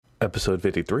Episode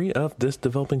 53 of This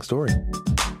Developing Story.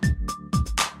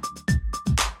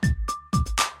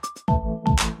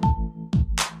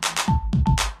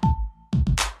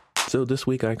 So this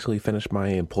week I actually finished my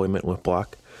employment with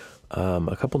Block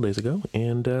a couple days ago,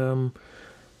 and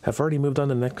have already moved on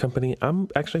to the next company. I'm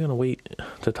actually going to wait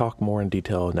to talk more in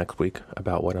detail next week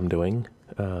about what I'm doing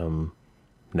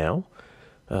now.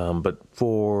 But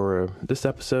for this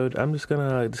episode, I'm just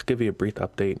going to give you a brief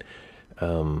update.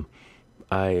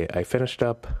 I finished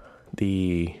up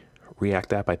the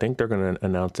React app. I think they're going to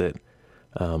announce it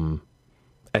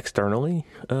externally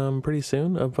pretty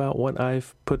soon about what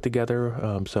I've put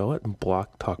together. So I'll let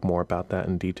Block talk more about that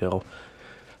in detail.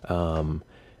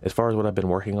 As far as what I've been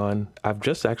working on, I've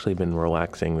just actually been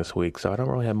relaxing this week, so I don't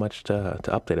really have much to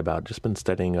update about. Just been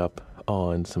studying up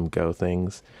on some Go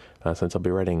things. Since I'll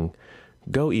be writing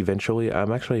Go eventually,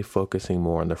 I'm actually focusing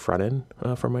more on the front end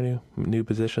for my new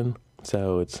position.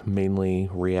 So it's mainly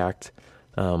React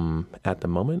at the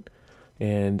moment,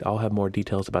 and I'll have more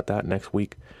details about that next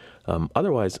week.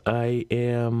 Otherwise, I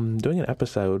am doing an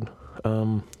episode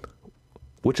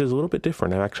which is a little bit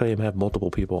different. I actually have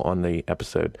multiple people on the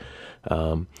episode.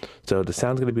 So the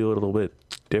sound's going to be a little bit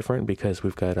different because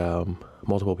we've got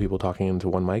multiple people talking into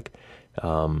one mic.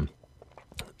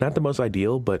 Not the most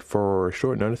ideal, but for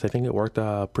short notice, I think it worked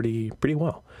pretty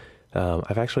well.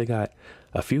 I've actually got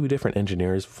a few different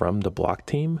engineers from the Block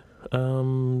team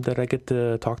that I get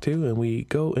to talk to, and we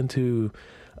go into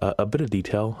a bit of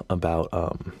detail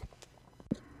about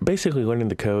basically learning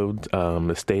the code,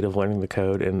 the state of learning the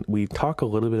code, and we talk a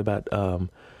little bit about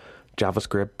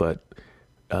JavaScript, but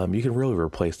you can really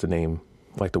replace the name,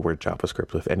 like the word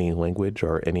JavaScript, with any language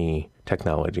or any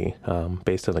technology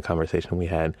based on the conversation we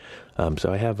had.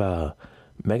 So I have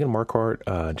Megan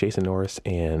Marquardt, Jason Norris,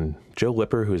 and Joe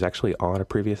Lipper, who's actually on a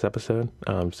previous episode.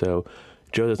 So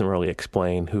Joe doesn't really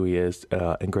explain who he is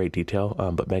in great detail,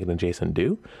 but Megan and Jason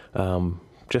do,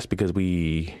 just because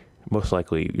we most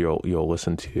likely you'll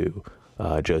listen to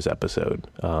Joe's episode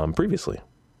previously.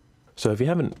 So if you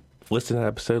haven't listened to that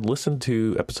episode, listen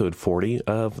to episode 40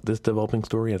 of This Developing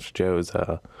Story. It's Joe's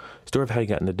story of how he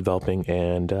got into developing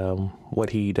and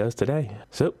what he does today.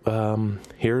 So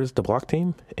here's the Block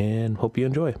team, and hope you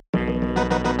enjoy.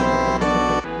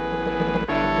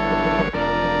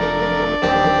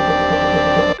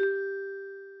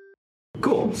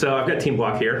 Cool. So I've got Team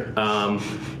Block here,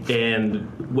 and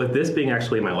with this being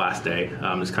actually my last day,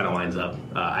 this kind of lines up.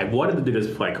 I wanted to do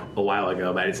this like a while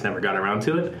ago, but I just never got around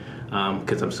to it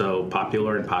because I'm so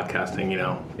popular in podcasting. You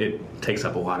know, it takes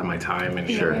up a lot of my time. And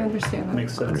sure, I understand that.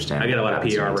 Makes sense. I get a lot of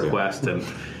PR requests, and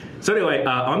so anyway,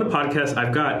 on the podcast,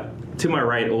 I've got to my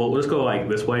right. We'll just go like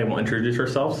this way, and we'll introduce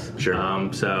ourselves. Sure.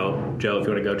 So Joe, if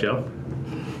you want to go, Joe.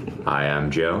 Hi, I'm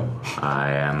Joe.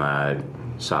 I am a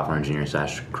software engineer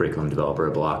 / curriculum developer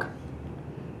at Block.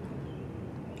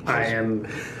 I am.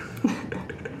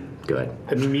 Go ahead.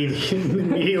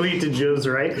 Immediately to Joe's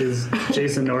right is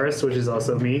Jason Norris, which is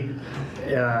also me.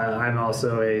 I'm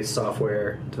also a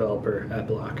software developer at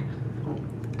Block.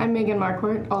 I'm Megan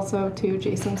Marquardt, also to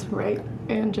Jason's right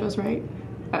and Joe's right.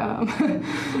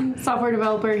 Software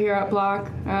developer here at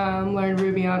Block. Learned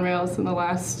Ruby on Rails in the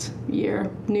last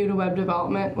year. New to web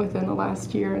development within the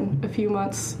last year and a few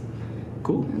months.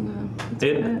 Cool.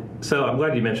 So I'm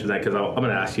glad you mentioned that because I'm going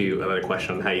to ask you another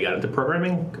question on how you got into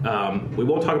programming. We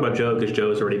won't talk about Joe because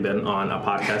Joe's already been on a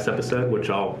podcast episode,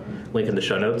 which I'll link in the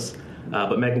show notes.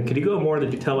 But Megan, could you go more into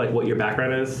detail, like what your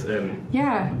background is?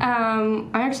 Yeah,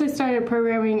 I actually started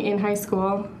programming in high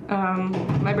school.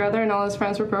 My brother and all his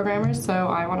friends were programmers, so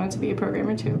I wanted to be a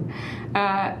programmer too.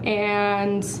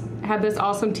 And had this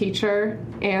awesome teacher,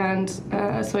 and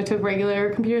so I took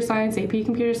regular computer science, AP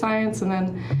computer science, and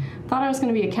then thought I was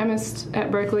going to be a chemist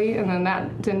at Berkeley, and then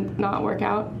that did not work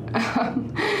out.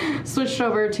 Switched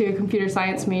over to a computer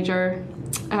science major.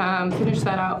 Finished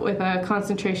that out with a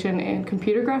concentration in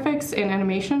computer graphics and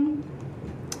animation.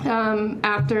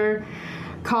 After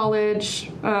college,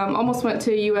 almost went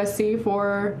to USC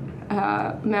for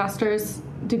a master's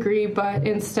degree, but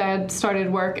instead started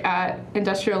work at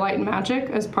Industrial Light and Magic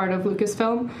as part of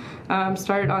Lucasfilm.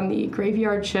 Started on the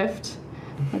graveyard shift,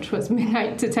 which was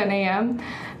midnight to 10 a.m.,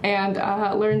 and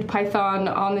learned Python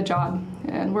on the job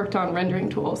and worked on rendering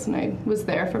tools, and I was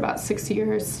there for about 6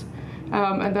 years.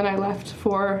 And then I left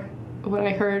for what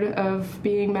I heard of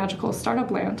being magical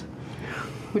startup land,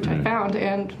 which I found,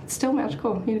 and it's still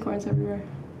magical. Unicorns everywhere.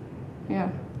 Yeah.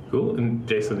 Cool. And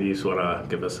Jason, do you just want to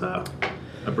give us a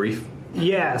brief?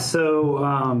 Yeah, so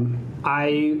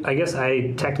I guess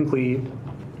I technically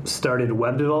started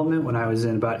web development when I was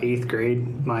in about 8th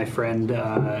grade. My friend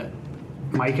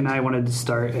Mike and I wanted to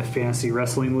start a fantasy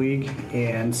wrestling league,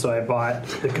 and so I bought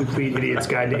The Complete Idiot's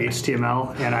Guide to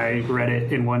HTML, and I read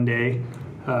it in one day,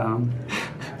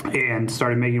 and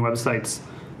started making websites.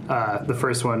 The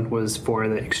first one was for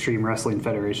the Extreme Wrestling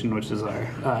Federation, which is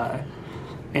our...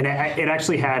 and it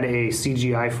actually had a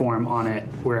CGI form on it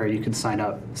where you could sign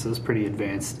up, so it was pretty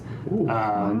advanced.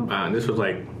 And this was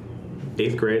like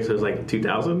 8th grade, so it was like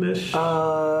 2000-ish?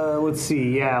 Let's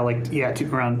see,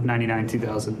 around 99,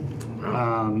 2000.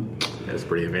 That's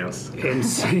pretty advanced. And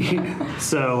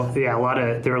so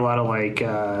yeah, there were a lot of like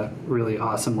really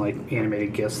awesome like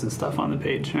animated GIFs and stuff on the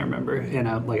page. I remember, and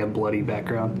a bloody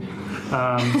background.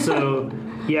 So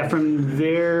yeah, from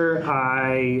there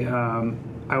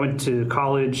I went to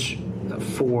college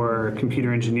for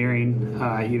computer engineering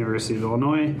at University of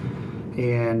Illinois,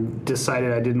 and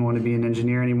decided I didn't want to be an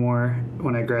engineer anymore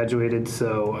when I graduated.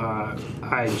 So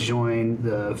I joined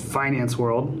the finance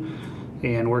world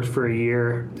and worked for a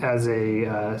year as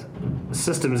a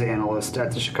systems analyst at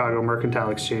the Chicago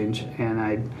Mercantile Exchange.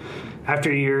 And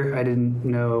after a year, I didn't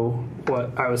know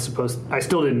what I was I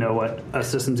still didn't know what a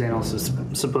systems analyst is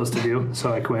supposed to do,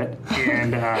 so I quit.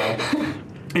 And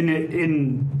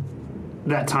in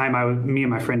that time, me and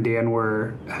my friend Dan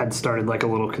had started like a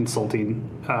little consulting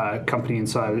company, and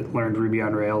so I learned Ruby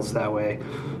on Rails that way.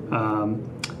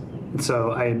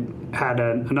 So I had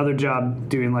another job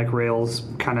doing like Rails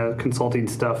kind of consulting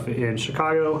stuff in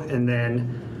Chicago, and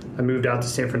then I moved out to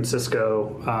San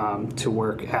Francisco to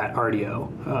work at RDO,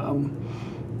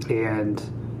 and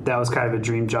that was kind of a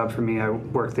dream job for me. I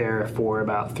worked there for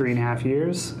about 3.5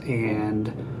 years,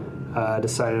 and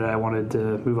decided I wanted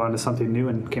to move on to something new,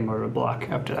 and came over to Block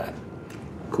after that.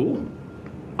 Cool.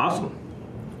 Awesome.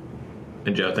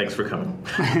 And Joe, thanks for coming.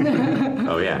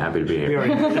 Oh yeah, happy to be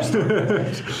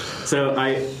here. So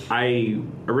I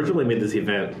originally made this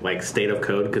event like State of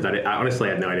Code because I honestly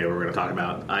had no idea what we were going to talk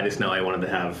about. I just know I wanted to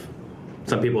have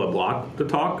some people at Block to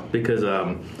talk because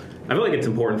I feel like it's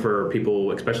important for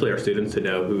people, especially our students, to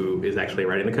know who is actually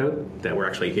writing the code, that we're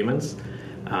actually humans.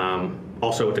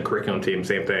 Also with the curriculum team,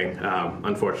 same thing.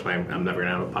 Unfortunately, I'm never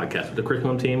going to have a podcast with the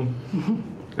curriculum team.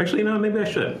 Actually, no, maybe I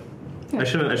should. I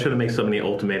shouldn't make so many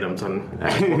ultimatums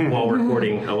while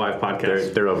recording a live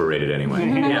podcast. They're overrated anyway.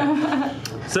 Yeah.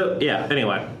 So yeah.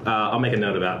 Anyway, I'll make a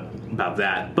note about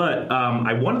that. But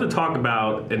I wanted to talk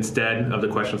about, instead of the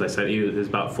questions I sent you, is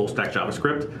about full stack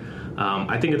JavaScript.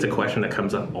 I think it's a question that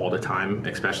comes up all the time,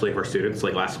 especially for students.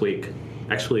 Like last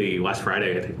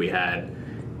Friday, I think we had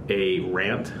a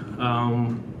rant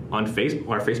on our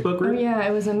Facebook group. Oh yeah,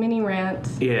 it was a mini rant.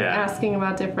 Yeah. Asking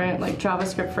about different like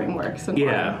JavaScript frameworks and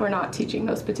why we're not teaching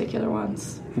those particular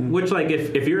ones. Which, like,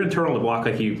 if you're internal to Block,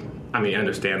 like I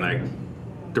understand like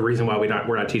the reason why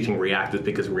we're not teaching React is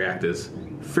because React is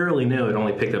fairly new. It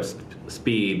only picked up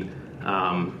speed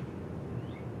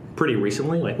pretty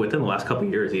recently, like within the last couple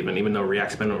of years, even though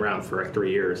React's been around for like 3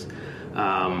 years.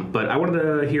 But I wanted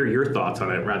to hear your thoughts on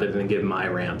it rather than give my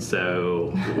rant.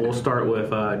 So we'll start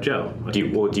with Joe. Do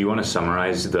you want to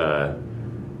summarize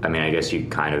I guess you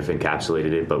kind of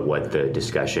encapsulated it, but what the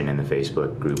discussion in the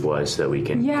Facebook group was so that we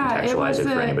can contextualize it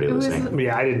for anybody listening?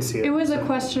 Yeah, I didn't see it. It was a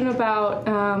question about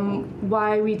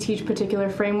why we teach particular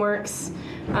frameworks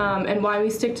and why we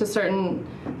stick to certain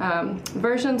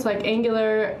versions, like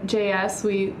Angular JS.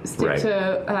 We stick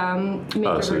to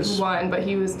Maker version 1, but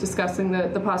he was discussing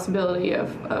the possibility of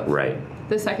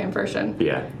the second version.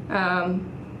 Yeah.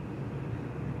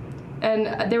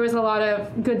 And there was a lot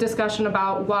of good discussion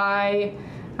about why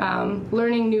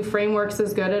learning new frameworks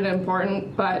is good and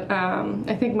important, but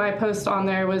I think my post on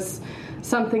there was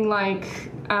something like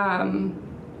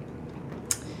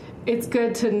it's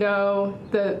good to know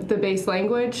the base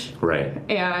language, right?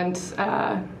 And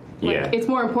it's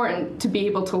more important to be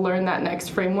able to learn that next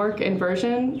framework and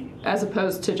version as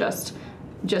opposed to just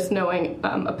knowing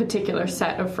a particular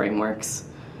set of frameworks.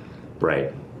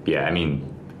 Right. Yeah.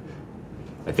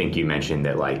 I think you mentioned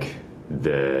that like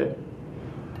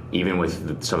even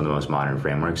with some of the most modern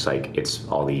frameworks, like it's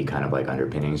all the kind of like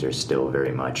underpinnings are still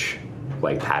very much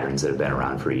like patterns that have been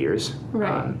around for years.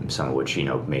 Right. Some of which,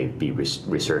 may be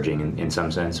resurging in some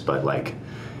sense, but like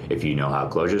if you know how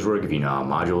closures work, if you know how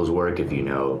modules work, if you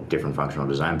know different functional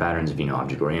design patterns, if you know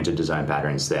object-oriented design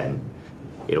patterns, then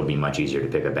it'll be much easier to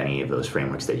pick up any of those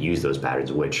frameworks that use those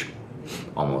patterns, which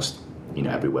almost,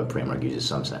 every web framework uses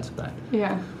some sense of that.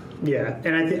 Yeah. Yeah,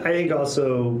 and I think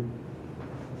also,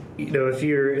 if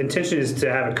your intention is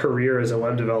to have a career as a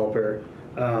web developer,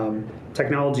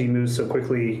 technology moves so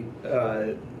quickly,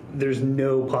 there's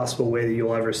no possible way that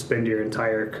you'll ever spend your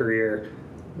entire career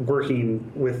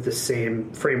working with the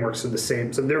same frameworks or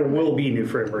so there will be new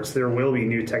frameworks, there will be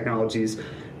new technologies,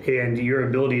 and your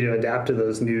ability to adapt to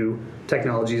those new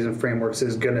technologies and frameworks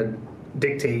is going to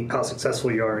dictate how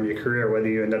successful you are in your career, whether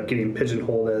you end up getting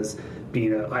pigeonholed as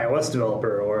being an iOS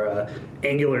developer or a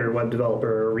Angular web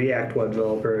developer or React web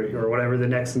developer or whatever the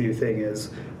next new thing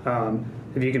is.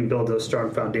 If you can build those strong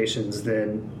foundations,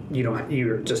 then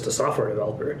you're just a software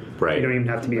developer. Right. You don't even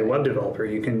have to be a web developer.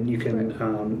 You can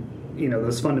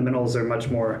those fundamentals are much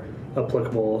more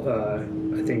applicable,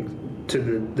 I think,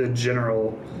 to the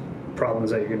general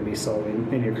problems that you're going to be solving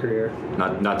in your career.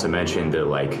 Not to mention the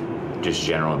just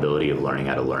general ability of learning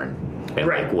how to learn, and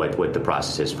Right. what the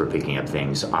process is for picking up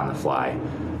things on the fly.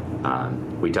 I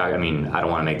don't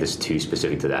want to make this too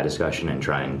specific to that discussion and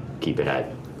try and keep it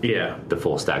at the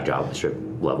full stack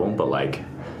JavaScript level, but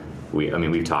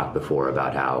we've talked before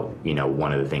about how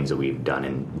one of the things that we've done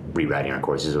in rewriting our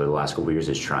courses over the last couple of years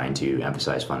is trying to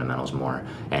emphasize fundamentals more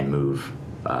and move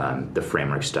the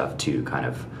framework stuff to kind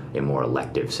of a more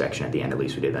elective section at the end. At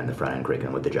least we did that in the front end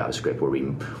curriculum with the JavaScript, where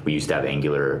we used to have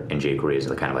Angular and jQuery as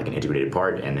kind of like an integrated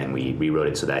part, and then we rewrote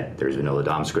it so that there's vanilla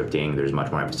DOM scripting, there's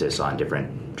much more emphasis on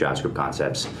different JavaScript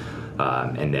concepts,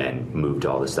 and then moved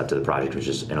all this stuff to the project, which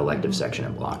is an elective section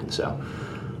in Block. And so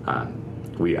I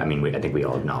think we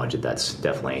all acknowledge that that's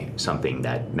definitely something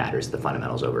that matters, the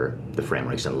fundamentals over the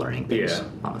frameworks and learning things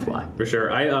on the fly. For sure.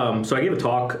 So I gave a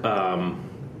talk.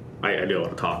 I do a lot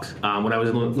of talks. When I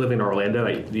was living in Orlando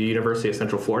at the University of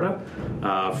Central Florida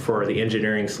for the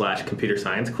engineering/computer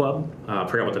science club. I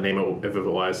forgot what the name of it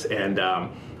was. And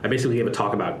I basically gave a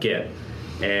talk about Git.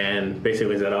 And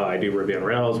basically said, I do Ruby on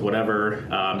Rails, whatever.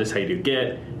 This is how you do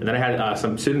Git. And then I had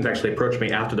some students actually approach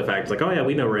me after the fact. It's like, oh yeah,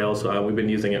 we know Rails. We've been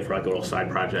using it for like a little side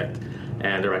project.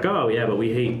 And they're like, oh yeah, but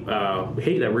we hate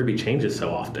that Ruby changes so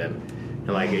often.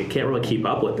 And it can't really keep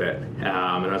up with it. And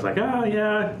I was like, oh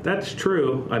yeah, that's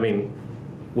true. I mean,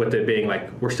 with it being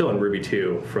we're still in Ruby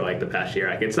 2 for the past year.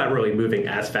 It's not really moving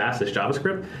as fast as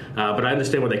JavaScript. But I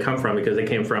understand where they come from, because they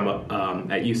came from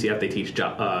at UCF. They teach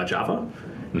Java.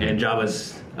 Mm-hmm. And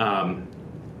Java's, I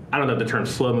don't know if the term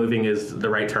slow moving is the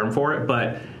right term for it,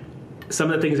 but some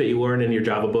of the things that you learn in your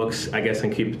Java books, I guess,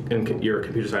 in your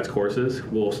computer science courses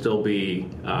will still be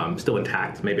still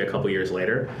intact maybe a couple years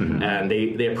later. Mm-hmm. And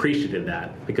they appreciated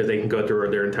that, because they can go through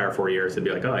their entire 4 years and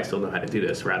be like, I still know how to do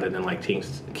this, rather than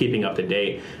teams keeping up to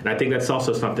date. And I think that's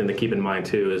also something to keep in mind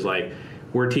too, is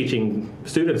we're teaching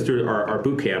students through our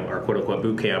boot camp, our quote-unquote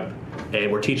boot camp,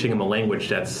 and we're teaching them a language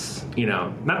that's,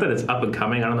 not that it's up and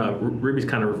coming. I don't know. Ruby's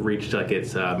kind of reached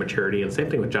its maturity, and same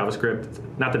thing with JavaScript.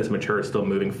 Not that it's mature, it's still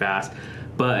moving fast.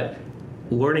 But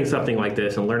learning something like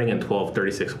this and learning in 12,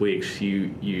 36 weeks,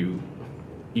 you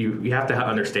have to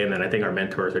understand that. I think our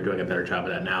mentors are doing a better job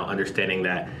of that now, understanding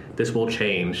that this will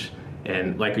change.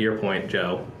 And like your point,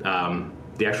 Joe,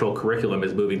 the actual curriculum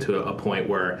is moving to a point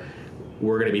where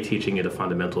we're going to be teaching you the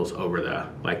fundamentals over the,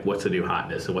 what's the new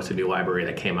hotness and what's the new library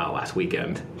that came out last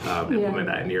weekend. Implement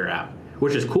that in your app,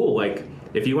 which is cool.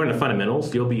 If you learn the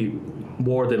fundamentals, you'll be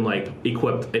more than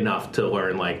equipped enough to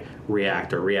learn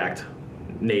React or React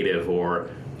Native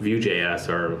or Vue.js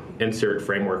or insert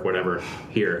framework, whatever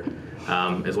here.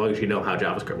 As long as you know how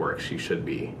JavaScript works, you should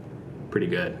be pretty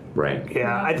good. Right.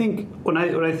 Yeah, I think when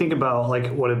I think about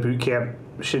what a boot camp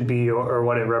should be or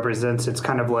what it represents, it's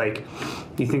kind of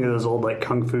you think of those old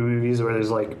kung fu movies where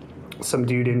there's some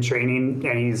dude in training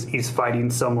and he's fighting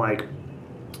some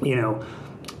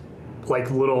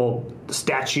little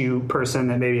statue person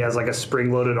that maybe has a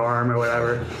spring-loaded arm or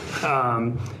whatever,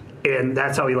 and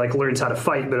that's how he learns how to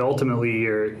fight. But ultimately,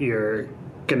 you're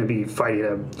going to be fighting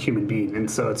a human being, and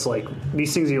so it's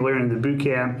these things you learn in the boot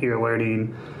camp. You're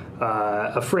learning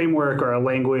a framework or a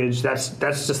language. That's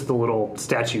just the little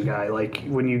statue guy.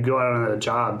 When you go out on a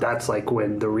job, that's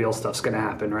when the real stuff's going to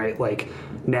happen, right?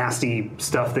 Nasty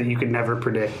stuff that you could never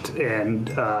predict, and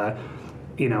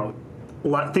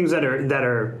things that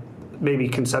are maybe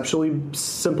conceptually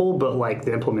simple, but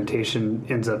the implementation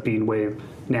ends up being way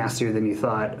nastier than you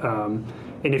thought.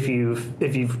 And if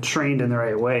you've trained in the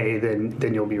right way,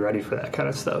 then you'll be ready for that kind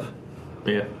of stuff.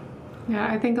 Yeah. Yeah,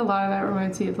 I think a lot of that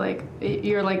reminds me of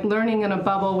you're learning in a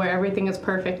bubble where everything is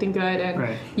perfect and good,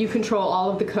 and you control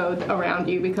all of the code around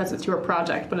you because it's your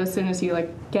project. But as soon as you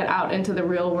get out into the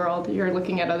real world, you're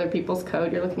looking at other people's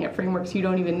code, you're looking at frameworks you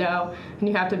don't even know, and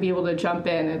you have to be able to jump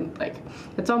in and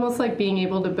it's almost like being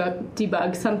able to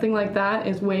debug something like that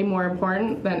is way more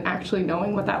important than actually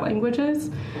knowing what that language is.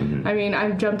 Mm-hmm. I mean,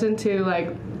 I've jumped into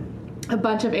a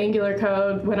bunch of Angular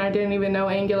code when I didn't even know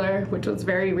Angular, which was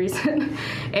very recent.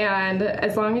 And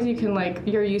as long as you can,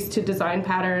 you're used to design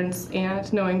patterns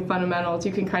and knowing fundamentals,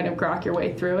 you can kind of grok your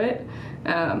way through it.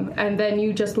 And then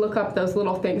you just look up those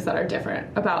little things that are different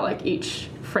about, each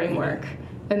framework.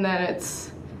 And then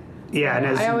it's Yeah,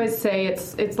 and I always say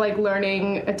it's like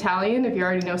learning Italian if you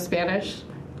already know Spanish.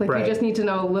 Like Right. you just need to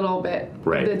know a little bit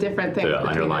Right. of the different things. The between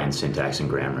underlying it. syntax and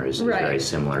grammar is Right. very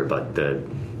similar, but the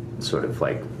sort of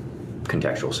like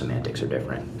contextual semantics are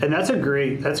different. And that's a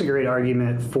great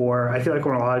argument for. I feel like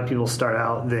when a lot of people start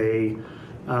out, they,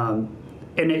 and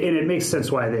it makes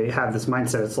sense why they have this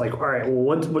mindset. It's like, all right,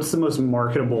 well, what's the most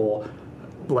marketable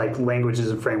like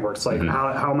languages and frameworks? Like,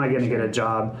 how am I going to get a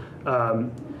job?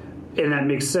 And that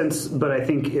makes sense, but I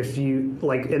think if you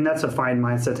like, and that's a fine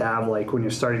mindset to have, like when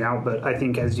you're starting out. But I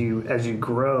think as you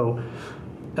grow,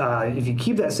 if you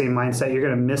keep that same mindset, you're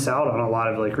going to miss out on a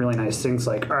lot of like really nice things.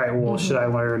 Like, all right, well, should I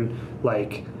learn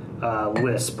like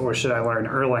Lisp, or should I learn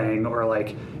Erlang, or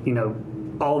like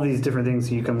all these different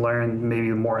things you can learn, maybe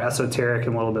more esoteric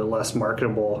and a little bit less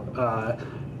marketable.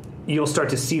 You'll start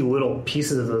to see little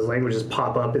pieces of those languages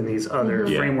pop up in these other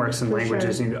frameworks and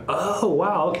languages. sure. And you go, oh,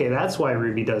 wow, okay, that's why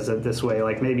Ruby does it this way.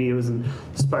 Like maybe it was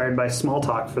inspired by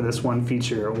Smalltalk for this one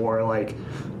feature, or like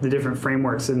the different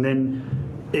frameworks. And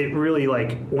then it really,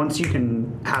 like, once you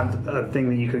can have a thing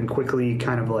that you can quickly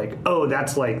kind of like, oh,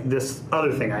 that's like this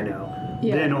other thing I know.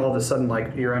 Yeah. Then all of a sudden,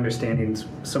 like, your understanding's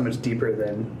so much deeper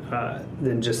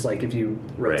than just like if you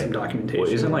write some documentation.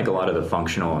 Well, isn't like a lot of the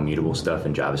functional immutable stuff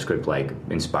in JavaScript like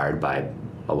inspired by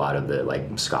a lot of the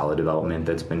like Scala development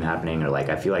that's been happening? Or like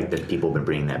I feel like that people have been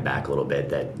bringing that back a little bit.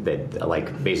 That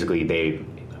like basically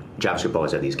JavaScript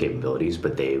always had these capabilities,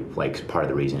 but they like part of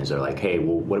the reason is they're like, hey,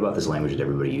 well, what about this language that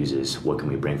everybody uses? What can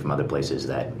we bring from other places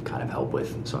that kind of help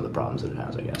with some of the problems that it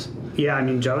has? I guess. Yeah, I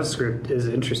mean, JavaScript is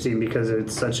interesting because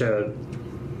it's such a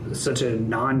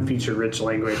non-feature rich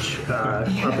language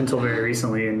up until very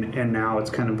recently, and now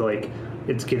it's kind of like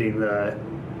it's getting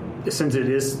since it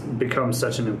is become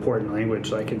such an important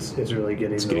language, like it's really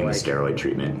getting the like, steroid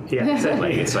treatment. Yeah,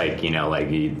 exactly. It's like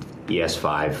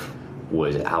ES5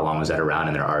 was, how long was that around?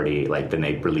 And they're already like, then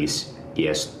they release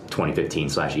ES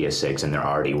 2015/ES6, and they're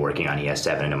already working on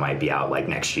ES7, and it might be out like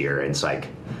next year. And it's like,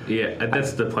 yeah,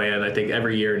 that's the plan. I think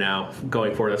every year now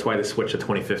going forward, that's why they switched to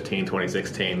 2015,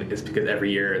 2016, is because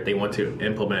every year they want to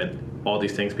implement all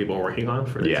these things people are working on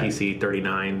for the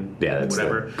TC39, that's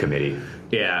whatever the committee.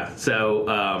 Yeah. So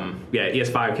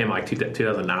ES5 came out like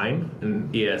 2009,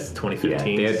 and ES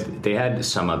 2015. Yeah, they had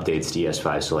some updates to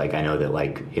ES5. So like I know that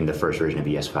like in the first version of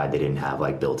ES5, they didn't have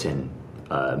like built-in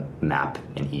map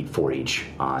and for each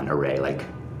on array. Like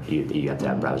you have to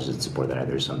have browsers that support that.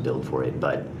 There's some build for it,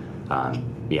 but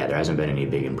there hasn't been any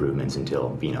big improvements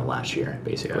until last year,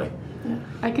 basically. Yeah.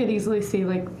 I could easily see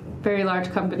like very large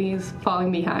companies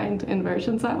falling behind in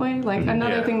versions that way. Like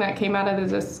another thing that came out of the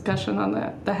discussion on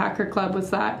the Hacker Club was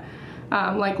that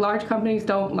like large companies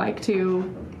don't like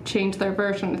to change their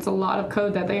version. It's a lot of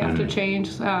code that they have to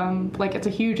change. Like it's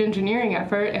a huge engineering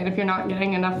effort, and if you're not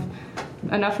getting enough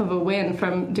of a win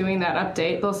from doing that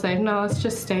update, they'll say, no, let's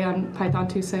just stay on Python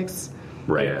 2.6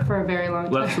 for a very long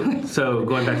time. So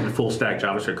going back to the full stack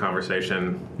JavaScript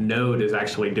conversation, Node is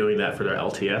actually doing that for their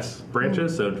LTS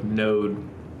branches. So Node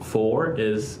 4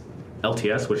 is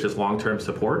LTS, which is long-term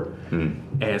support.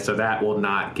 And so that will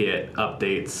not get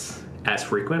updates as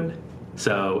frequent.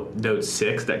 So Node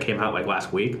 6 that came out like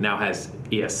last week now has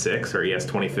ES6 or ES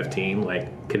 2015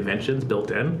 like conventions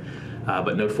built in.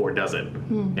 But Node 4 doesn't.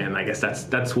 And I guess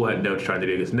that's what Node's trying to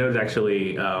do, because Node's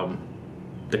actually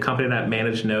the company that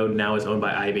managed Node now is owned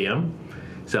by IBM.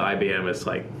 So IBM is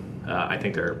like, I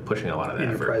think they're pushing a lot of that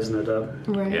enterprising it up.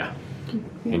 Right. Yeah.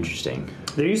 Interesting.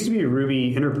 There used to be a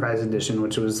Ruby Enterprise Edition,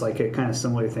 which was like a kind of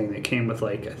similar thing that came with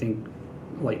like I think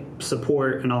like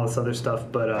support and all this other stuff,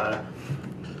 but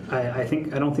I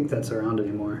don't think that's around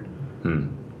anymore.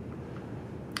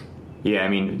 Yeah, I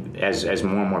mean, as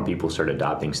more and more people start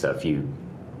adopting stuff, you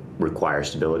require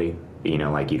stability.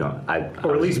 Like you don't,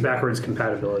 or at least backwards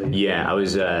compatibility. Yeah, I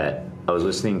was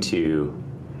listening to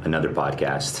another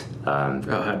podcast.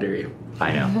 How dare you?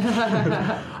 I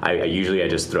know. I usually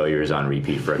just throw yours on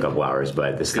repeat for a couple hours,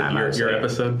 but this time your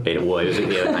episode. It was.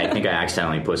 I think I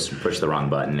accidentally pushed the wrong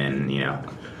button, and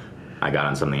I got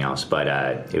on something else. But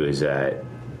it was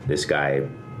this guy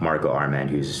Marco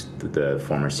Arment, who's the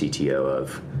former CTO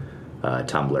of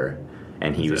Tumblr.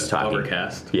 And he was talking.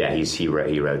 Overcast. Yeah, he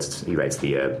writes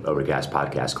the Overcast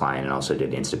podcast client, and also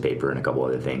did Instapaper and a couple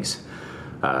other things.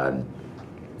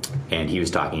 And he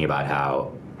was talking about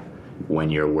how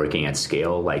when you're working at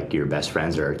scale, like your best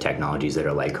friends are technologies that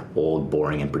are like old,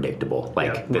 boring, and predictable.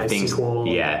 Like the things.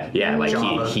 Yeah.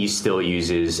 Like he still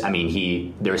uses. I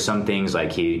mean, there's some things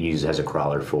like he uses as a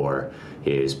crawler for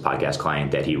his podcast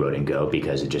client that he wrote in Go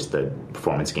because the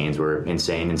performance gains were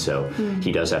insane, and so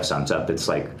he does have some stuff that's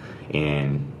like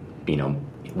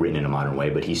written in a modern way,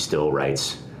 but he still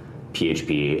writes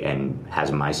PHP and has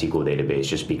a MySQL database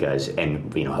just because,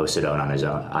 and hosts it on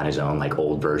his own like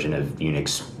old version of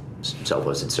Unix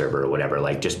self-hosted server or whatever,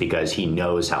 like just because he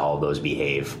knows how all those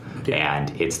behave, and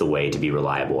it's the way to be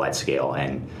reliable at scale.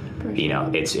 And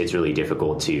it's really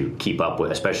difficult to keep up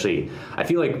with, especially I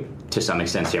feel like to some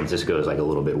extent San Francisco is like a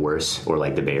little bit worse, or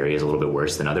like the Bay Area is a little bit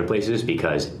worse than other places,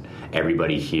 because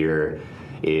everybody here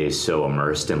is so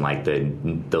immersed in like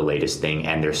the latest thing,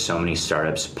 and there's so many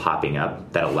startups popping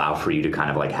up that allow for you to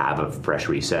kind of like have a fresh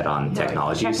reset on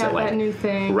technologies. Check out that new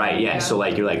thing. Right, yeah. So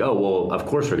like you're like, oh well, of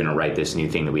course we're gonna write this new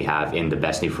thing that we have in the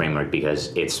best new framework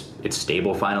because it's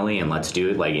stable finally, and let's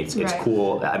do it. Like it's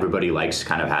cool. Everybody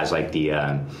kind of has like the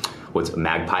what's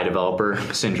magpie developer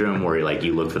syndrome, where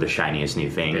you look for the shiniest new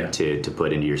thing to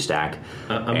put into your stack.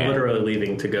 I'm literally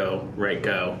leaving to go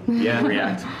Yeah,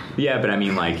 React. Yeah, but I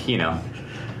mean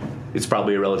it's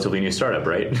probably a relatively new startup,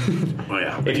 right? Oh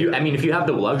yeah. If you have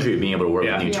the luxury of being able to work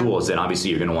with new tools, then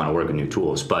obviously you're going to want to work with new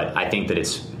tools. But I think that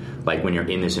it's like when you're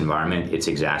in this environment, it's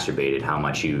exacerbated how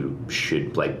much you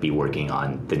should be working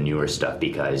on the newer stuff,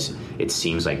 because it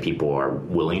seems like people are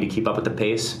willing to keep up with the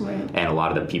pace, and a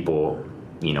lot of the people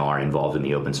are involved in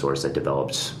the open source that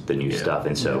develops the new stuff,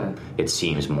 and so it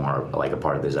seems more like a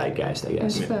part of the zeitgeist, I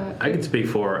guess. I can speak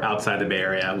for outside the Bay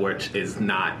Area, which is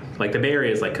not like the Bay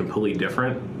Area is like completely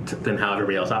different than how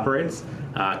everybody else operates.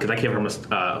 Because I came from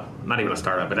not even a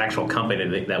startup, but an actual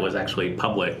company that was actually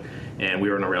public, and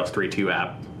we were in a Rails 3.2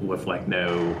 app with like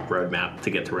no roadmap to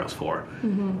get to Rails 4,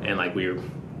 and like we're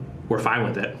fine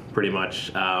with it pretty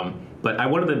much. But I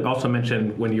wanted to also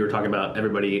mention when you were talking about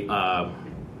everybody.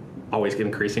 Always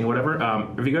increasing or whatever.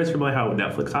 Are you guys familiar how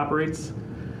Netflix operates?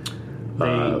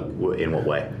 In what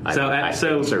way?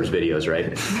 So serves videos,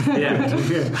 right? Yeah.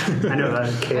 I know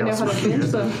that chaos. I know how to finish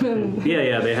them.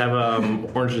 Yeah. They have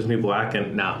Orange is the New Black,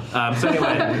 and no. So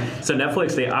anyway, so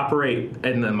Netflix, they operate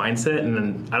in the mindset, and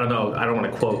then I don't know. I don't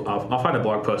want to quote. I'll find a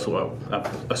blog post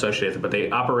associated, but they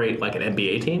operate like an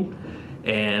MBA team,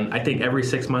 and I think every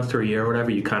 6 months to a year or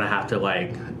whatever, you kind of have to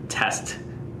like test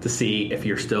to see if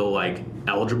you're still like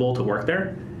eligible to work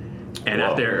there. And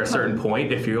after a certain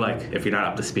point, if you're not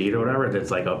up to speed or whatever,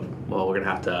 it's like, oh, well, we're gonna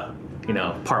have to,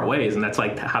 part ways, and that's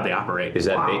like how they operate. Is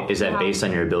that based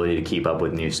on your ability to keep up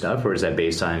with new stuff, or is that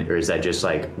just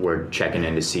like we're checking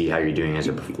in to see how you're doing as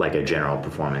a general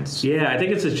performance? Yeah, I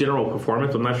think it's a general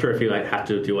performance. I'm not sure if you have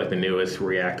to do like the newest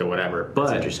React or whatever. But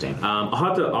that's interesting.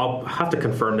 I'll have to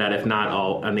confirm that. If not,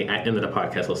 I'll at the end of the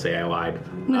podcast I'll say I lied.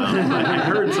 I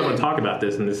heard someone talk about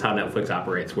this, and this is how Netflix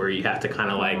operates, where you have to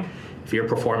kind of if your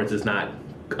performance is not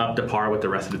up to par with the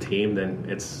rest of the team, then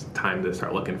it's time to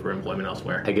start looking for employment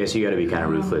elsewhere. I guess you got to be kind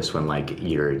of ruthless when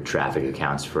your traffic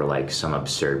accounts for some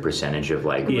absurd percentage of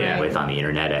width on the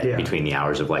internet between the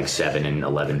hours of 7 and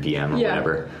 11 p.m. or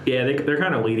whatever. Yeah, they're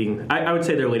kind of leading. I would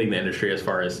say they're leading the industry as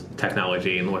far as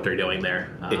technology and what they're doing there.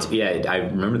 I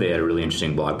remember they had a really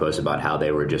interesting blog post about how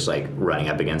they were just running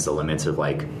up against the limits of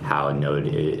how Node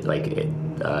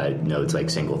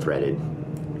Node's single threaded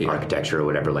architecture or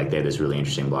whatever. They had this really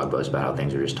interesting blog post about how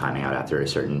things are just timing out after a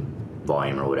certain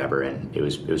volume or whatever, and it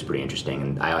was pretty interesting.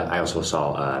 And I also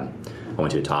saw I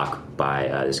went to a talk by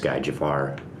this guy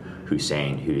Jafar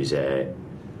Hussain, he's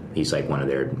one of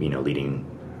their leading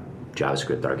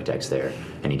JavaScript architects there,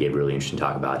 and he gave a really interesting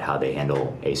talk about how they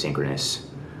handle asynchronous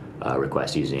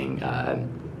requests using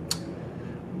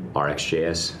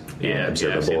RxJS,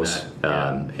 observables,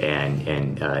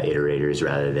 and iterators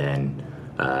rather than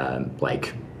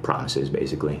promises,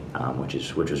 basically,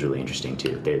 which was really interesting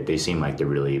too. They seem like they're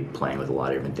really playing with a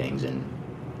lot of different things and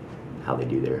how they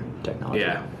do their technology.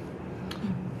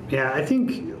 Yeah, I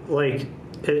think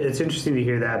it's interesting to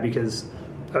hear that, because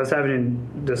I was having a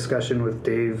discussion with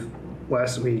Dave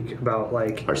last week about our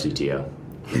CTO.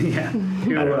 Yeah, I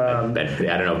don't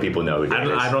know if people know who Dave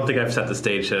is. I don't think I've set the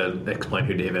stage to explain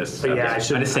who Dave is. Yeah, I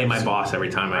just say my boss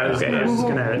every time I was just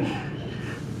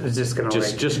gonna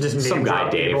just some guy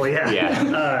Dave. People,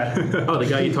 yeah. The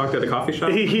guy you talked at the coffee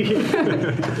shop.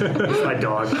 That's my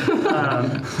dog.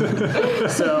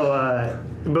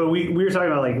 But we were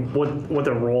talking about what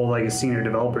the role of a senior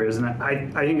developer is, and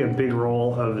I think a big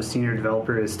role of a senior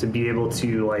developer is to be able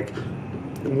to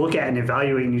look at and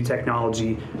evaluate new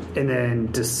technology and then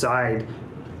decide,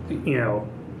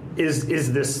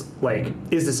 is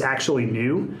this actually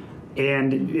new,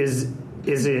 and is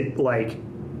it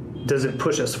does it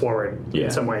push us forward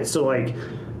in some way? So I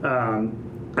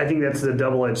think that's the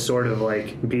double-edged sword of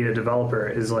being a developer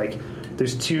is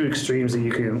there's two extremes that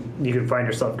you can find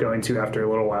yourself going to after a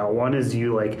little while. One is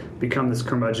you become this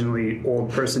curmudgeonly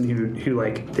old person who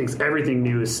thinks everything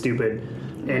new is stupid,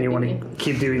 and you want to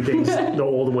keep doing things the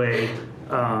old way.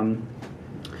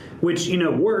 which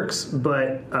works,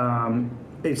 but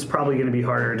it's probably going to be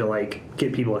harder to like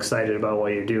get people excited about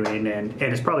what you're doing, and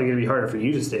it's probably going to be harder for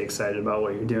you to stay excited about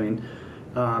what you're doing.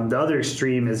 The other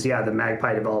extreme is the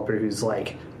Magpie developer who's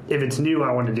like, if it's new,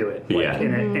 I want to do it.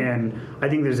 And I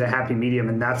think there's a happy medium,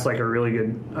 and that's like a really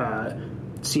good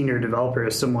senior developer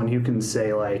is someone who can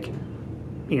say like,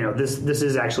 this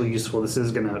is actually useful. This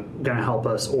is gonna help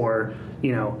us, or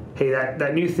hey,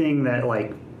 that new thing that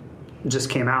like just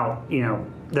came out,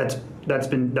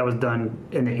 that was done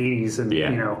in the 80s,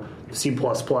 and C++,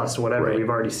 whatever. Right. We've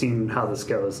already seen how this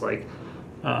goes. Like,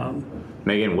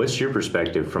 Megan, what's your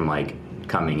perspective from like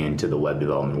coming into the web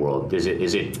development world? Is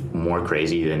it more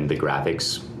crazy than the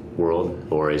graphics world,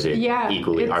 or is it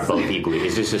equally? Are both equally?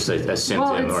 Is this just a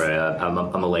symptom or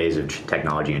a malaise of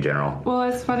technology in general? Well,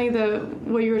 it's funny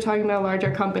what you were talking about,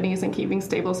 larger companies and keeping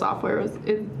stable software was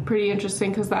pretty interesting,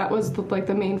 because that was like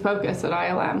the main focus at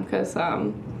ILM, because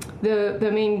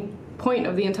the main point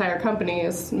of the entire company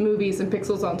is movies and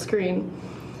pixels on screen.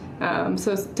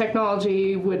 So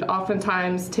technology would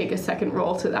oftentimes take a second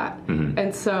role to that. Mm-hmm.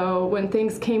 And so when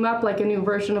things came up, like a new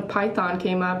version of Python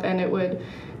came up, and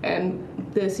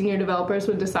the senior developers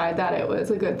would decide that it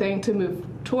was a good thing to move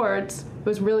towards, it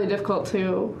was really difficult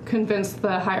to convince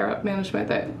the higher up management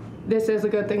that this is a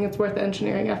good thing, it's worth the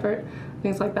engineering effort,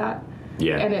 things like that.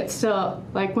 Yeah. And it's still,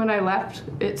 like when I left,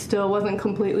 it still wasn't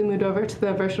completely moved over to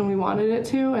the version we wanted it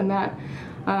to, and that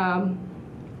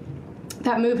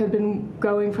move had been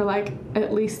going for like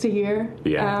at least a year.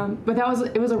 Yeah. But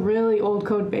it was a really old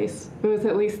code base. It was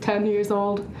at least 10 years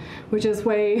old, which is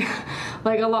way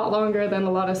like a lot longer than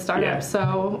a lot of startups. Yeah.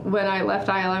 So when I left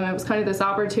ILM, it was kind of this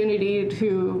opportunity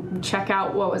to check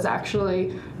out what was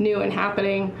actually new and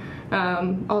happening,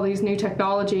 all these new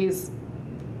technologies.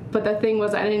 But the thing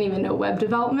was, I didn't even know web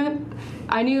development.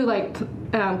 I knew like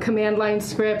command line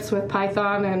scripts with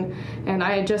Python, and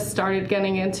I had just started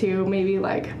getting into maybe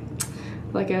like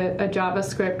a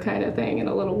JavaScript kind of thing in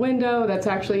a little window that's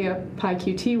actually a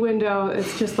PyQt window.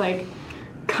 It's just like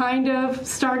kind of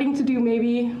starting to do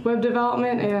maybe web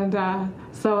development, and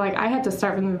so like I had to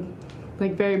start from the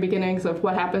like very beginnings of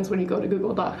what happens when you go to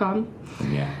google.com.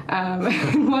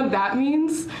 And what that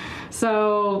means.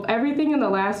 So everything in the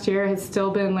last year has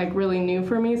still been like really new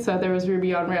for me. So there was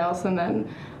Ruby on Rails, and then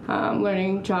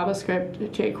learning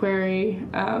JavaScript, jQuery,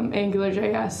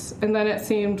 AngularJS, and then it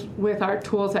seemed with our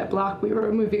tools at Block we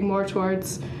were moving more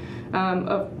towards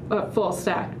a full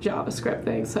stack JavaScript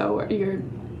thing. So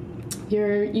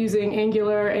you're using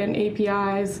Angular and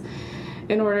APIs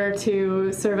in order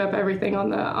to serve up everything on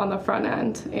the front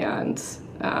end, and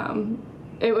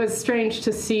it was strange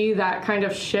to see that kind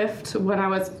of shift when I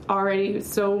was already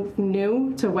so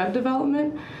new to web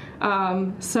development.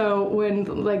 So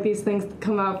when like these things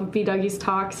come up, B. Dougie's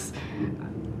talks,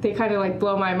 they kind of like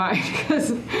blow my mind, because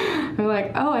I'm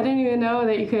like, oh, I didn't even know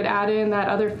that you could add in that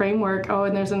other framework. Oh,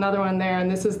 and there's another one there,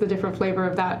 and this is the different flavor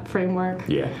of that framework.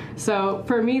 Yeah. So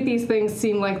for me, these things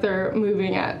seem like they're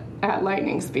moving at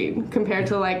lightning speed compared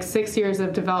to like 6 years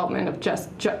of development of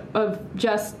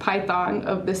just Python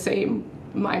of the same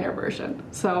minor version.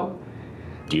 So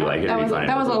do you like it?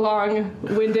 That was a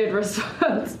long-winded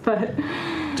response, but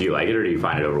do you like it, or do you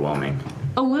find it overwhelming?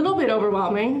 A little bit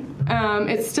overwhelming.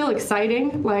 It's still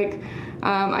exciting. Like,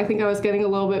 I think I was getting a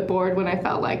little bit bored when I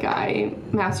felt like I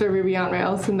mastered Ruby on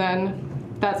Rails, and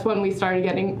then that's when we started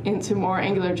getting into more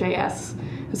AngularJS.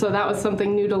 So that was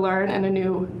something new to learn and a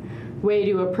new way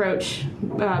to approach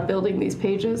building these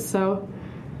pages. So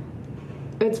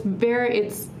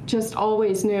it's just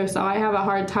always new. So I have a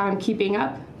hard time keeping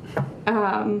up.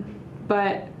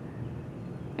 But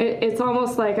it's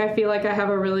almost like I feel like I have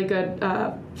a really good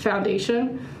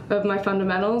foundation of my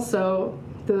fundamentals. So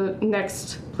the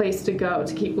next place to go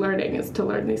to keep learning is to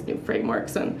learn these new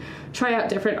frameworks and try out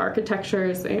different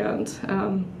architectures. And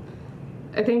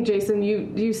I think, Jason,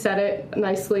 you said it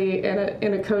nicely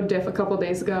in a code diff a couple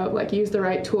days ago, like use the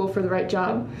right tool for the right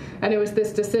job. And it was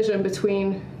this decision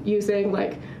between using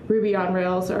like Ruby on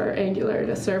Rails or Angular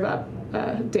to serve up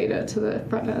data to the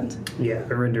front end. Yeah,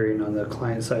 rendering on the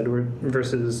client side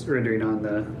versus rendering on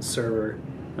the server.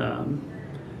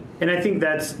 And I think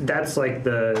that's like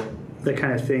the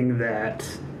kind of thing that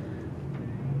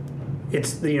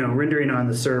it's, rendering on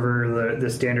the server, the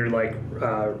standard like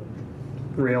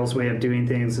Rails way of doing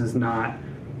things is not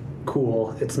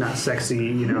cool. It's not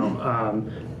sexy,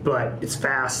 but it's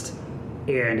fast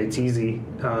and it's easy.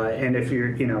 And if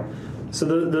you're, so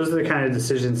those are the kind of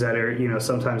decisions that are,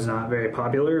 sometimes not very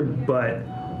popular, but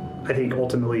I think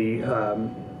ultimately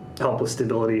help with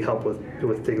stability, help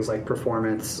with things like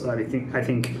performance. I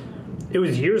think it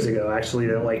was years ago actually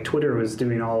that like Twitter was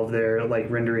doing all of their like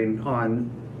rendering on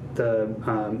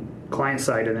client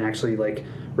side and actually like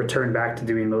return back to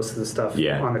doing most of the stuff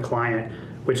on the client,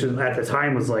 which is, at the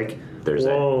time was like,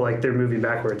 like they're moving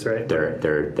backwards, right?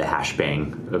 They're the hash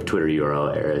bang of Twitter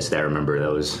URL eras. I remember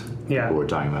those. Yeah, we were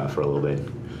talking about for a little bit.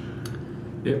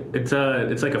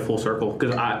 It's like a full circle,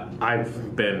 because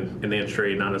I've been in the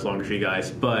industry not as long as you guys,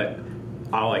 but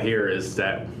all I hear is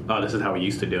that, oh, this is how we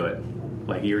used to do it,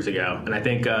 like years ago. And I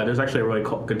think there's actually a really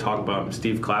good talk about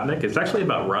Steve Klabnik. It's actually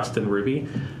about Rust and Ruby,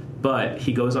 but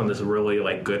he goes on this really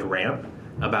like good rant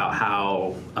about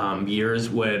how years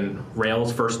when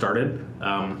Rails first started,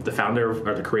 the founder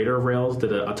or the creator of Rails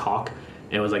did a talk,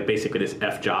 and it was like basically this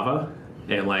F Java,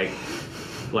 and like,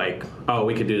 oh,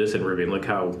 we could do this in Ruby, and look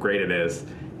how great it is.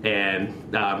 And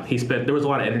there was a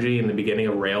lot of energy in the beginning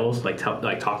of Rails, like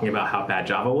talking about how bad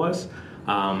Java was.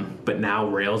 But now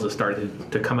Rails has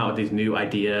started to come out with these new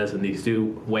ideas and these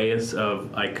new ways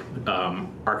of like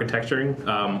architecturing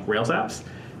Rails apps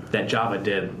that Java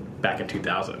did back in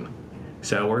 2000.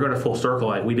 So we're going to full circle.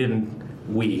 Like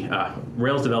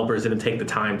Rails developers didn't take the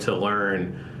time to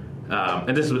learn,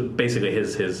 and this was basically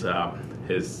his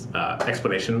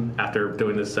explanation after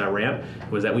doing this rant,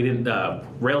 was that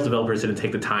Rails developers didn't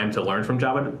take the time to learn from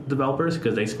Java developers,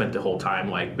 because they spent the whole time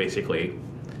like basically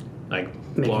like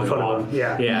blowing it off.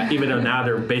 Yeah. Even though now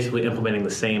they're basically implementing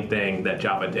the same thing that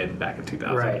Java did back in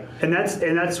 2000. Right, and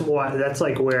that's why that's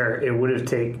like where it would have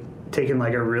taken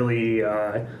like a really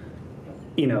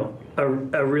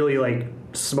a really like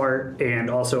smart and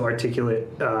also articulate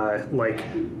like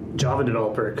Java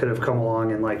developer could have come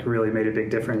along and like really made a big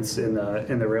difference in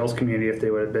the Rails community if they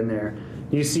would have been there.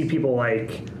 You see people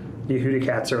like Yehuda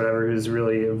Katz or whatever, who's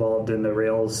really involved in the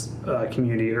Rails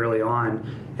community early on,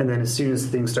 and then as soon as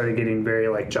things started getting very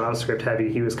like JavaScript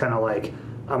heavy, he was kind of like,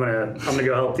 I'm gonna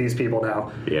go help these people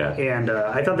now. Yeah. And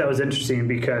I thought that was interesting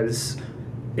because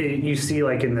you see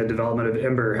like in the development of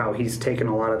Ember how he's taken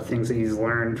a lot of things that he's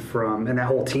learned from, and that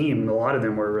whole team, a lot of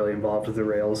them were really involved with the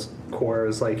Rails core.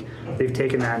 It's like they've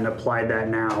taken that and applied that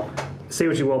now. Say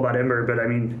what you will about Ember, but I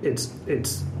mean it's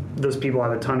those people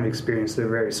have a ton of experience. They're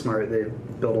very smart. They've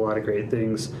built a lot of great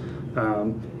things,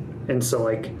 and so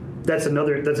like that's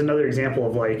another example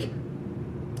of like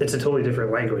it's a totally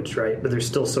different language, right? But there's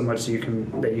still so much that you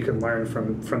can learn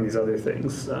from these other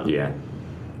things.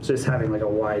 Just having like a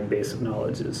wide base of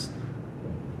knowledge is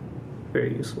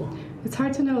very useful. It's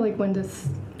hard to know like when to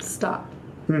stop,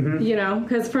 Mm-hmm. you know,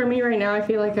 because for me right now I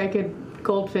feel like I could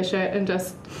goldfish it and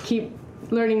just keep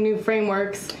learning new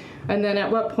frameworks, and then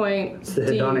at what point It's the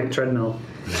hedonic treadmill.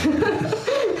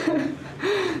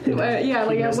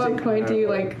 At what point do you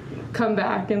like come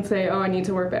back and say, oh, I need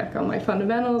to work back on my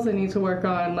fundamentals, I need to work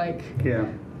on like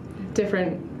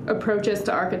different approaches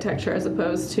to architecture as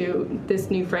opposed to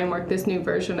this new framework, this new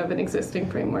version of an existing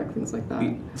framework, things like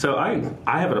that. So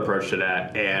I have an approach to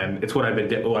that, and it's what I've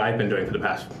been doing for the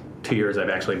past 2 years.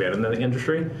 I've actually been in the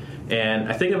industry, and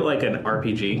I think of it like an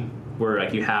RPG where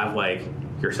like you have like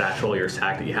your satchel, your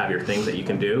stack, that you have your things that you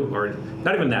can do, or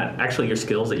not even that, actually your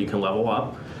skills that you can level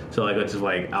up. So like it's just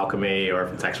like alchemy, or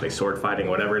if it's actually sword fighting,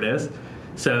 whatever it is.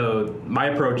 So my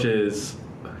approach is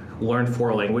learn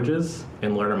 4 languages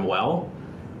and learn them well,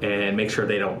 and make sure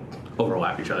they don't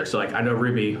overlap each other. So like I know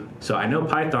Ruby, so I know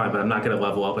Python, but I'm not going to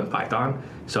level up in Python,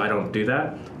 so I don't do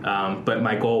that. But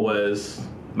my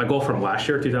goal from last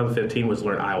year, 2015, was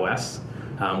learn iOS,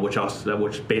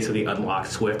 which basically unlocked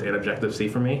Swift and Objective-C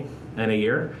for me in a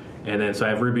year. And then so I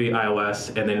have Ruby,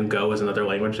 iOS, and then Go is another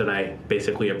language that I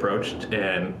basically approached,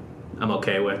 and I'm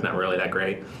okay with, not really that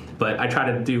great. But I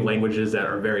try to do languages that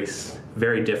are very,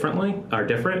 very different,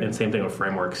 and same thing with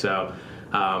frameworks. So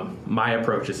my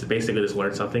approach is to basically just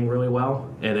learn something really well,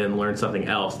 and then learn something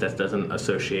else that doesn't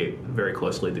associate very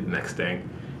closely to the next thing.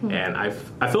 Mm-hmm. And I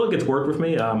feel like it's worked with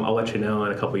me. I'll let you know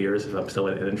in a couple of years if I'm still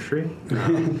in the industry,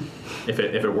 if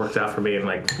it works out for me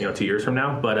in 2 years from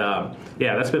now. But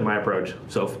that's been my approach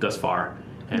thus far,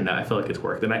 and I feel like it's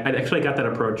worked. And I actually got that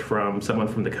approach from someone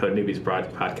from the Code Newbies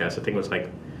podcast. I think it was like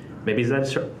maybe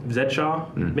Zed Shaw,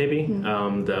 maybe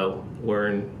the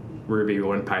learn Ruby,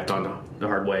 learn Python the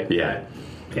hard way. Yeah.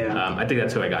 I think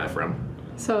that's who I got it from.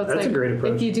 So it's That's like a great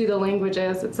approach. if you do the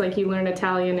languages, it's like you learn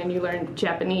Italian and you learn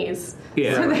Japanese,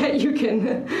 Yeah. so that you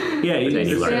can. But then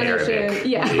you learn Spanish Arabic. and,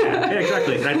 Yeah,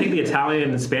 exactly. And I think the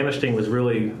Italian and Spanish thing was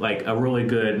really like a really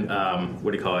good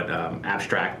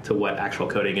abstract to what actual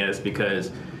coding is,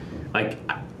 because like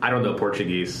I don't know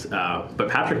Portuguese, but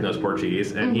Patrick knows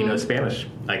Portuguese, and he knows Spanish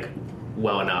like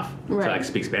well enough to like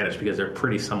speak Spanish, because they're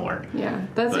pretty similar. Yeah,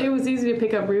 it was easy to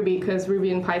pick up Ruby because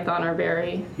Ruby and Python are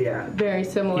very very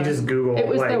similar. You just Google. It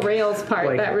was the Rails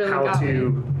part that really how got to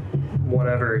me.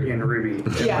 whatever in Ruby.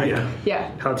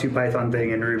 Yeah. How to Python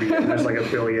thing in Ruby. And there's like a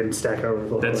billion Stack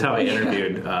Overflow. That's how I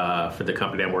interviewed for the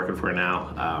company I'm working for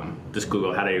now. Just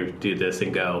Google how to do this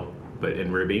and go, but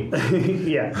in Ruby.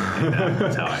 Yeah. And,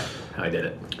 that's how I did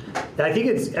it.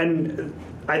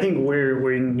 I think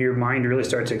when your mind really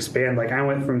starts to expand, like I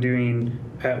went from doing,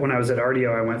 when I was at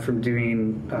Ardio, I went from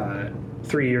doing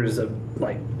 3 years of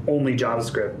like only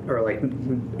JavaScript or like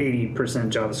 80%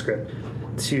 JavaScript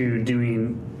to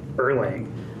doing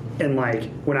Erlang. And like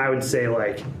when I would say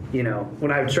like, you know,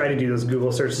 when I would try to do those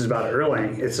Google searches about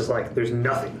Erlang, it's just like there's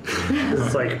nothing.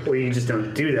 It's like, well, you just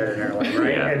don't do that in Erlang,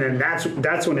 right? Yeah. And then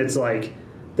that's when it's like,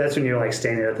 that's when you're like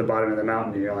standing at the bottom of the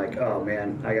mountain and you're like, oh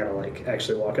man, I gotta like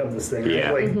actually walk up this thing.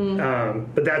 Yeah. Like,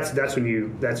 but that's when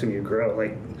you grow.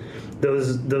 Like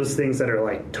those things that are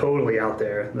like totally out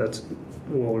there, that's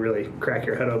will really crack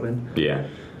your head open. Yeah.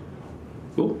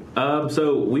 Cool.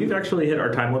 So we've actually hit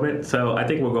our time limit, so I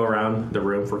think we'll go around the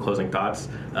room for closing thoughts.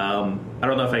 I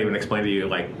don't know if I even explained to you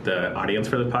like the audience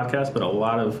for the podcast, but a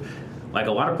lot of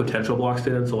potential Block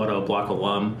students, a lot of Block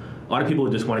alum, a lot of people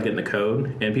who just want to get into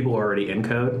code, and people who are already in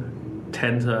code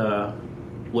tend to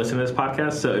listen to this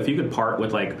podcast. So if you could part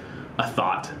with like a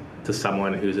thought to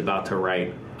someone who's about to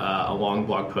write a long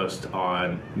blog post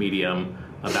on Medium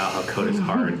about how code is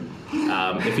hard,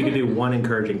 if you could do one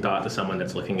encouraging thought to someone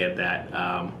that's looking at that,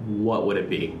 what would it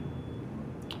be?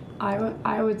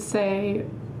 I would say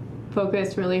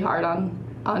focus really hard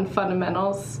on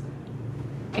fundamentals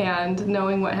and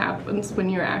knowing what happens when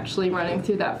you're actually running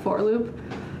through that for loop,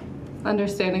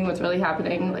 understanding what's really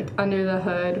happening like under the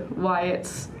hood, why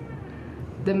it's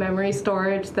the memory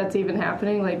storage that's even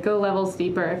happening. Like go levels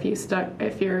deeper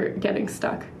if you're getting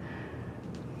stuck.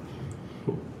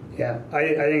 Yeah, I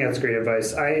think that's great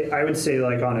advice. I would say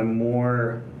like on a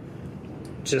more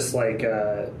just like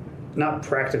not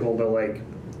practical, but like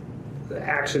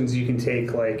actions you can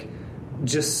take, like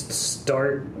just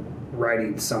start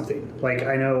writing something. Like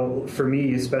I know for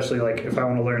me, especially like if I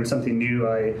want to learn something new,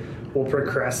 I will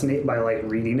procrastinate by like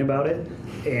reading about it,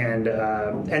 and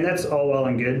that's all well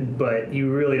and good, but you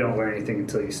really don't learn anything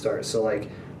until you start. So like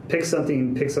pick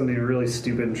something really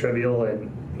stupid and trivial,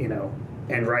 and you know,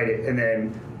 and write it, and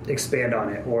then expand on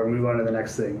it or move on to the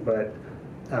next thing. But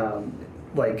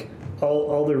like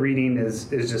all the reading is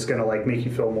just gonna like make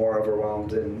you feel more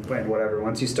overwhelmed and whatever.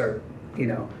 Once you start, you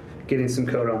know, getting some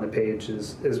code on the page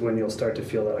is when you'll start to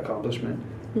feel that accomplishment.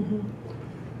 Mm-hmm.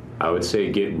 I would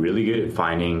say get really good at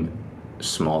finding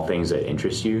small things that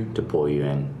interest you to pull you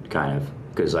in, kind of,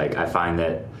 because like I find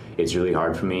that it's really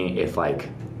hard for me if like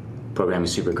programming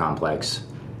is super complex,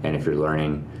 and if you're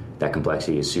learning that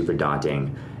complexity is super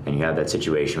daunting, and you have that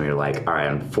situation where you're like, all right,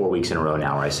 I'm 4 weeks in a row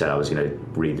now where I said I was going to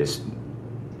read this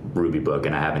Ruby book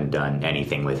and I haven't done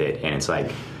anything with it, and it's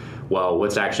like, well,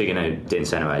 what's actually going to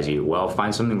incentivize you? Well,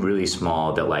 find something really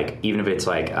small that, like, even if it's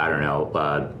like, I don't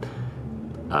know,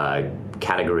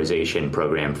 categorization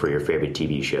program for your favorite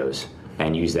TV shows,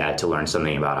 and use that to learn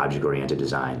something about object-oriented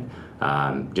design.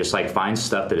 Just like find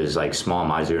stuff that is like small,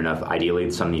 modular enough. Ideally,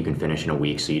 it's something you can finish in a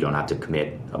week, so you don't have to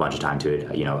commit a bunch of time to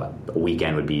it. You know, a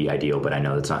weekend would be ideal, but I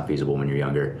know that's not feasible when you're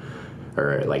younger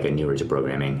or like a newer to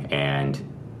programming. And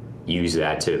use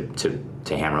that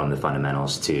to hammer on the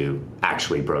fundamentals to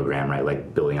actually program, right?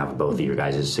 Like building off of both of your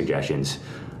guys' suggestions.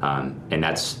 And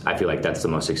I feel like that's the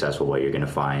most successful way you're going to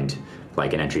find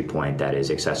like an entry point that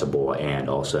is accessible and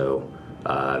also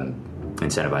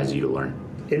incentivizes you to learn.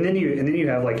 And then you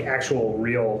have like actual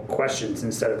real questions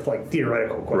instead of like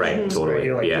theoretical questions. Right, totally. Right?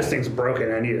 You're like, yeah. This thing's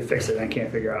broken, I need to fix it, and I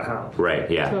can't figure out how. Right,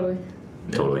 yeah. Totally.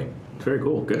 It's very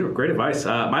cool. Great advice.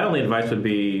 My only advice would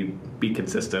be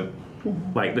consistent.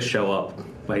 Like just show up.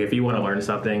 Like if you want to learn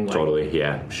something, like, Totally,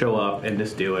 yeah. show up and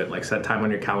just do it. Like set time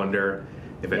on your calendar.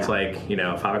 If it's like, you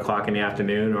know, 5 o'clock in the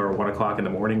afternoon or 1 o'clock in the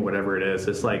morning, whatever it is,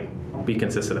 just like be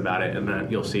consistent about it, and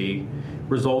then you'll see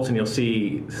results and you'll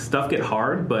see stuff get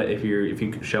hard. But if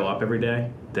you show up every day,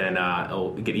 then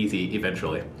it'll get easy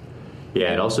eventually.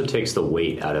 Yeah, it also takes the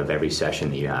weight out of every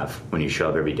session that you have when you show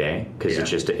up every day, because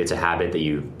it's a habit that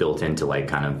you've built into like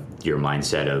kind of your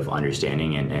mindset of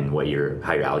understanding and how you're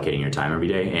allocating your time every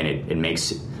day, and it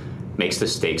makes the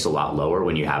stakes a lot lower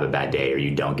when you have a bad day or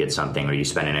you don't get something or you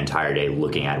spend an entire day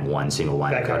looking at one single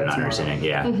line of code and not understanding.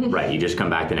 Yeah, right. You just come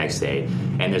back the next day,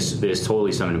 and there's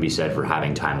totally something to be said for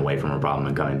having time away from a problem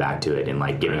and coming back to it and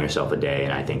like giving yourself a day.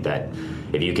 And I think that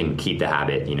if you can keep the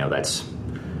habit, you know, that's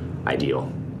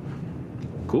ideal.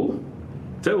 Cool.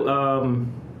 So,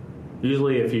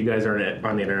 usually if you guys are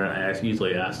on the internet, I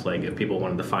usually ask, like, if people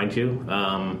wanted to find you,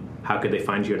 how could they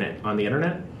find you on the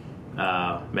internet?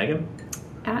 Megan?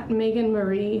 At Megan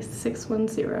Marie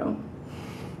 610.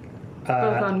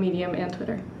 Both on Medium and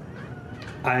Twitter.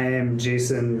 I am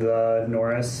Jason the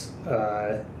Norris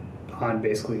on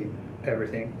basically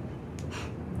everything.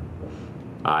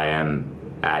 I am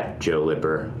at Joe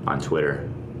Lipper on Twitter.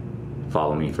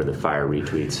 Follow me for the fire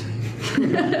retweets.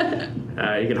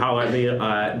 You can holler at me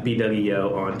at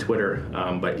BWO on Twitter,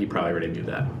 but you probably already do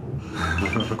that.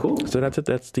 Cool. So that's it.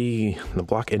 That's the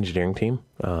block engineering team.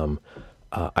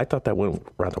 I thought that went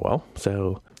rather well.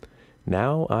 So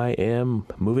now I am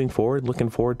moving forward, looking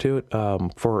forward to it.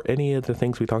 For any of the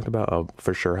things we talked about, I'll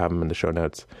for sure have them in the show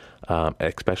notes,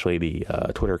 especially the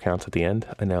Twitter accounts at the end.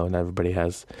 I know not everybody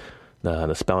has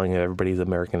the spelling of everybody's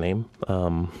American name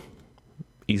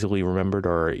easily remembered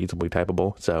or easily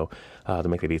typable. So to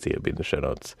make it easy, it'll be in the show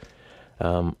notes.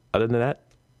 Other than that,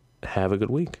 have a good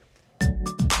week.